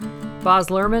Baz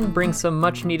Luhrmann brings some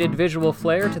much-needed visual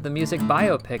flair to the music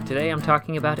biopic. Today I'm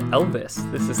talking about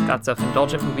Elvis. This is Scott's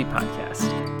Self-Indulgent Movie Podcast.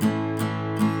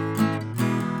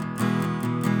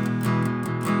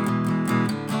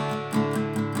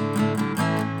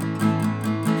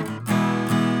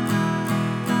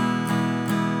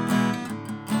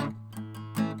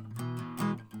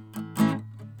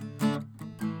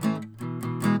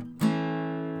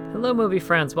 Hello, movie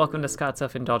friends. Welcome to Scott's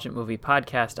Self-Indulgent Movie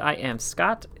Podcast. I am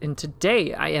Scott, and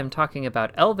today I am talking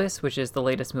about Elvis, which is the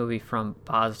latest movie from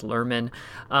Baz Luhrmann,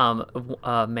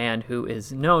 a man who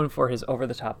is known for his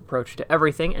over-the-top approach to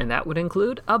everything, and that would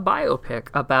include a biopic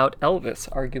about Elvis,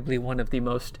 arguably one of the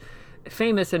most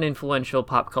famous and influential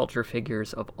pop culture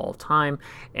figures of all time.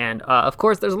 And, of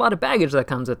course, there's a lot of baggage that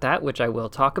comes with that, which I will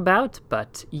talk about.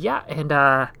 But, yeah,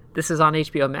 and, this is on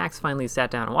HBO Max. Finally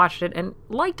sat down and watched it and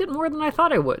liked it more than I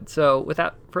thought I would. So,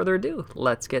 without further ado,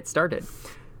 let's get started.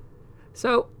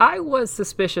 So, I was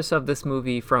suspicious of this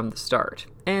movie from the start,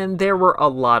 and there were a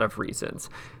lot of reasons.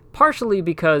 Partially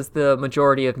because the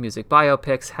majority of music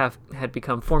biopics had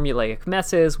become formulaic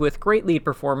messes with great lead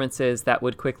performances that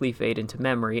would quickly fade into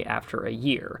memory after a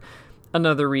year.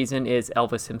 Another reason is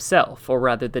Elvis himself, or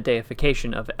rather the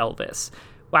deification of Elvis.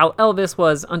 While Elvis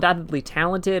was undoubtedly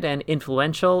talented and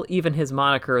influential, even his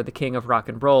moniker, the King of Rock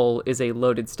and Roll, is a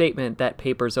loaded statement that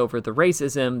papers over the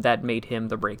racism that made him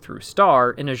the breakthrough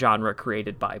star in a genre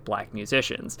created by black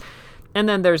musicians. And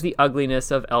then there's the ugliness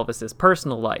of Elvis's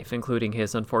personal life, including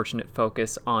his unfortunate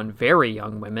focus on very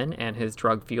young women and his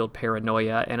drug-fueled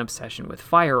paranoia and obsession with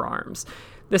firearms.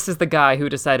 This is the guy who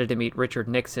decided to meet Richard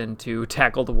Nixon to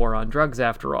tackle the war on drugs,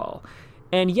 after all.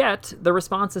 And yet, the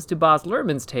responses to Baz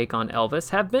Luhrmann's take on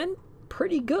Elvis have been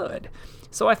pretty good.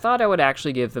 So I thought I would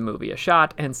actually give the movie a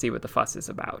shot and see what the fuss is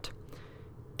about.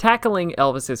 Tackling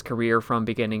Elvis's career from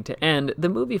beginning to end, the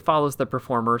movie follows the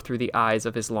performer through the eyes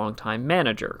of his longtime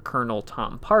manager, Colonel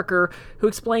Tom Parker, who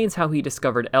explains how he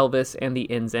discovered Elvis and the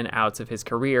ins and outs of his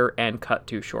career and cut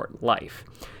to short life.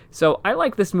 So I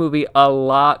like this movie a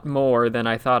lot more than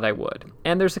I thought I would,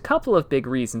 and there's a couple of big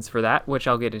reasons for that, which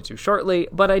I'll get into shortly,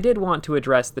 but I did want to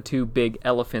address the two big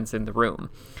elephants in the room.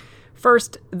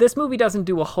 First, this movie doesn't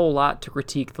do a whole lot to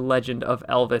critique the legend of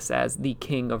Elvis as the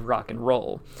king of rock and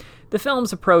roll. The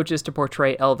film's approach is to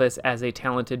portray Elvis as a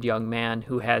talented young man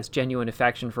who has genuine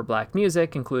affection for black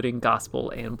music, including gospel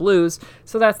and blues,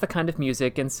 so that's the kind of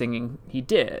music and singing he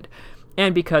did.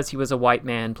 And because he was a white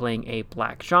man playing a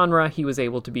black genre, he was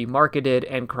able to be marketed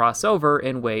and cross over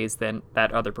in ways that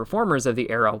other performers of the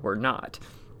era were not.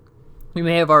 You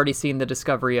may have already seen the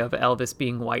discovery of Elvis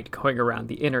being white going around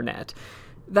the internet.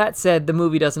 That said, the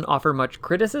movie doesn't offer much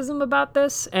criticism about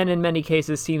this, and in many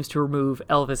cases seems to remove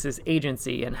Elvis's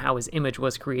agency and how his image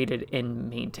was created and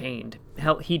maintained.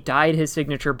 Hell, he dyed his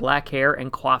signature black hair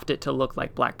and coiffed it to look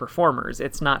like black performers.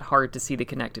 It's not hard to see the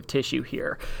connective tissue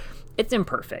here. It's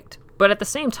imperfect. But at the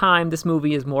same time, this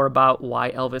movie is more about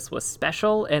why Elvis was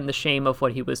special and the shame of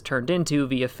what he was turned into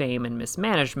via fame and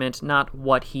mismanagement, not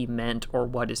what he meant or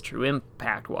what his true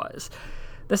impact was.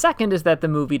 The second is that the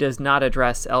movie does not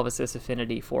address Elvis's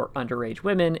affinity for underage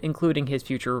women, including his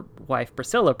future wife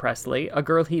Priscilla Presley, a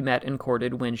girl he met and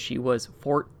courted when she was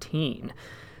 14.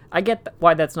 I get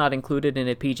why that's not included in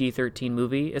a PG-13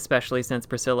 movie, especially since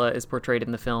Priscilla is portrayed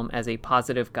in the film as a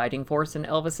positive guiding force in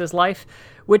Elvis's life,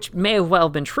 which may have well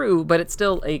been true, but it's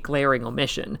still a glaring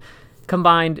omission.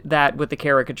 Combined that with the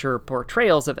caricature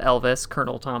portrayals of Elvis,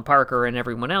 Colonel Tom Parker, and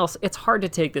everyone else, it's hard to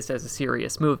take this as a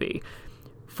serious movie.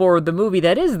 For the movie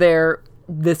that is there,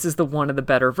 this is one of the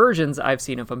better versions I've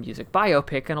seen of a music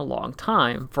biopic in a long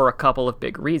time, for a couple of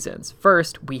big reasons.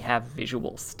 First, we have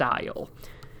visual style.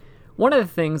 One of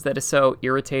the things that is so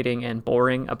irritating and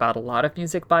boring about a lot of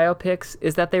music biopics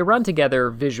is that they run together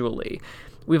visually.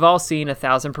 We've all seen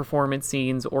 1,000 performance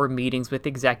scenes or meetings with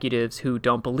executives who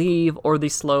don't believe, or the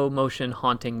slow-motion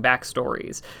haunting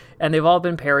backstories, and they've all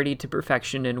been parodied to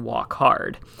perfection in Walk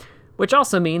Hard. Which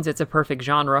also means it's a perfect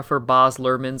genre for Baz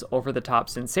Luhrmann's over-the-top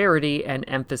sincerity and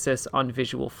emphasis on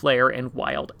visual flair and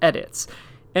wild edits.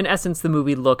 In essence, the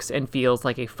movie looks and feels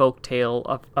like a folk tale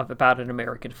of about an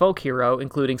American folk hero,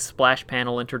 including splash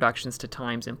panel introductions to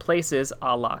times and places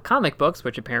a la comic books,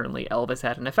 which apparently Elvis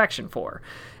had an affection for,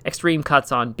 extreme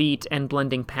cuts on beat, and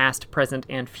blending past, present,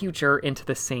 and future into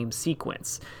the same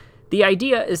sequence. The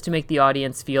idea is to make the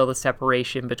audience feel the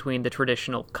separation between the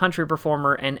traditional country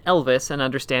performer and Elvis and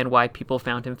understand why people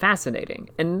found him fascinating.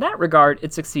 In that regard,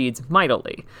 it succeeds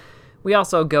mightily. We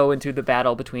also go into the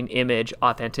battle between image,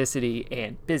 authenticity,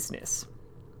 and business.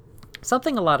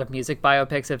 Something a lot of music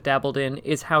biopics have dabbled in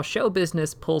is how show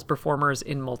business pulls performers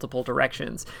in multiple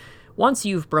directions. Once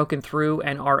you've broken through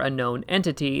and are a known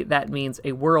entity, that means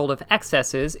a world of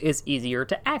excesses is easier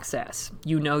to access.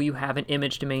 You know you have an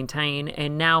image to maintain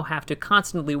and now have to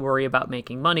constantly worry about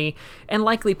making money and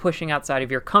likely pushing outside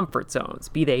of your comfort zones,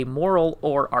 be they moral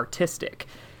or artistic.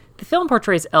 The film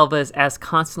portrays Elvis as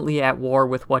constantly at war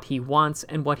with what he wants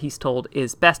and what he's told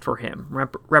is best for him,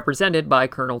 represented by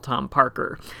Colonel Tom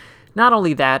Parker. Not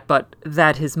only that, but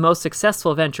that his most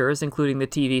successful ventures, including the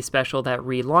TV special that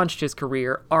relaunched his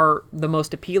career, are the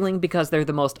most appealing because they're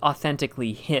the most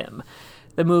authentically him.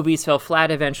 The movies fell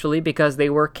flat eventually because they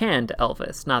were canned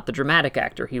Elvis, not the dramatic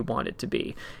actor he wanted to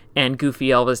be. And goofy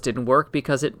Elvis didn't work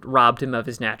because it robbed him of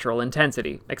his natural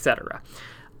intensity, etc.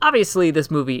 Obviously,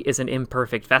 this movie is an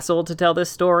imperfect vessel to tell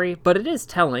this story, but it is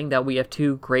telling that we have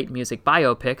two great music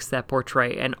biopics that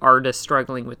portray an artist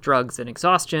struggling with drugs and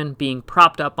exhaustion being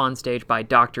propped up on stage by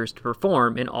doctors to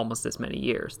perform in almost as many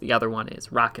years. The other one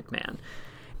is Rocket Man.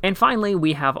 And finally,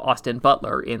 we have Austin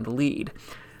Butler in the lead.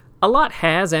 A lot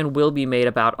has and will be made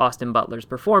about Austin Butler's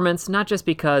performance, not just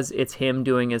because it's him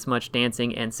doing as much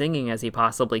dancing and singing as he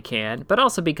possibly can, but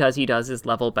also because he does his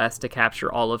level best to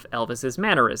capture all of Elvis's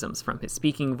mannerisms, from his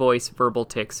speaking voice, verbal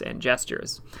tics, and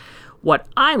gestures. What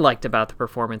I liked about the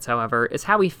performance, however, is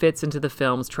how he fits into the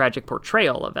film's tragic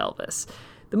portrayal of Elvis.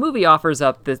 The movie offers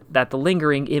up that the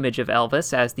lingering image of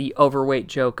Elvis as the overweight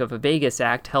joke of a Vegas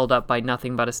act held up by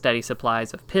nothing but a steady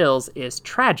supplies of pills is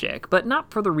tragic, but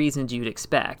not for the reasons you'd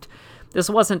expect. This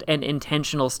wasn't an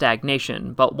intentional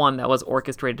stagnation, but one that was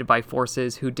orchestrated by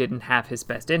forces who didn't have his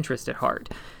best interest at heart.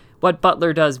 What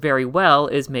Butler does very well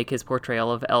is make his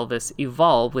portrayal of Elvis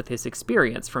evolve with his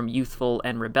experience, from youthful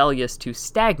and rebellious to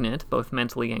stagnant, both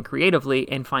mentally and creatively,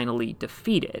 and finally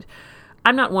defeated.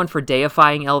 I'm not one for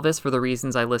deifying Elvis for the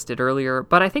reasons I listed earlier,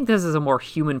 but I think this is a more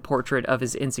human portrait of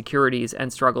his insecurities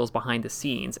and struggles behind the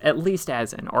scenes, at least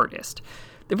as an artist.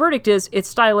 The verdict is, it's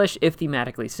stylish if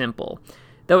thematically simple.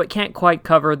 Though it can't quite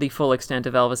cover the full extent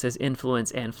of Elvis's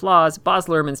influence and flaws, Baz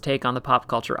Luhrmann's take on the pop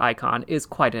culture icon is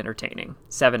quite entertaining.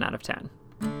 7 out of 10.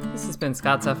 This has been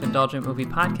Scott's Self-Indulgent Movie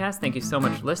Podcast. Thank you so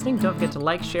much for listening. Don't forget to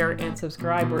like, share, and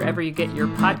subscribe wherever you get your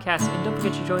podcasts. And don't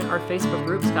forget to join our Facebook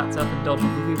group, Scott's Self-Indulgent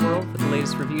Movie World, for the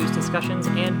latest reviews, discussions,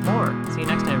 and more. See you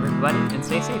next time, everybody, and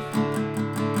stay safe.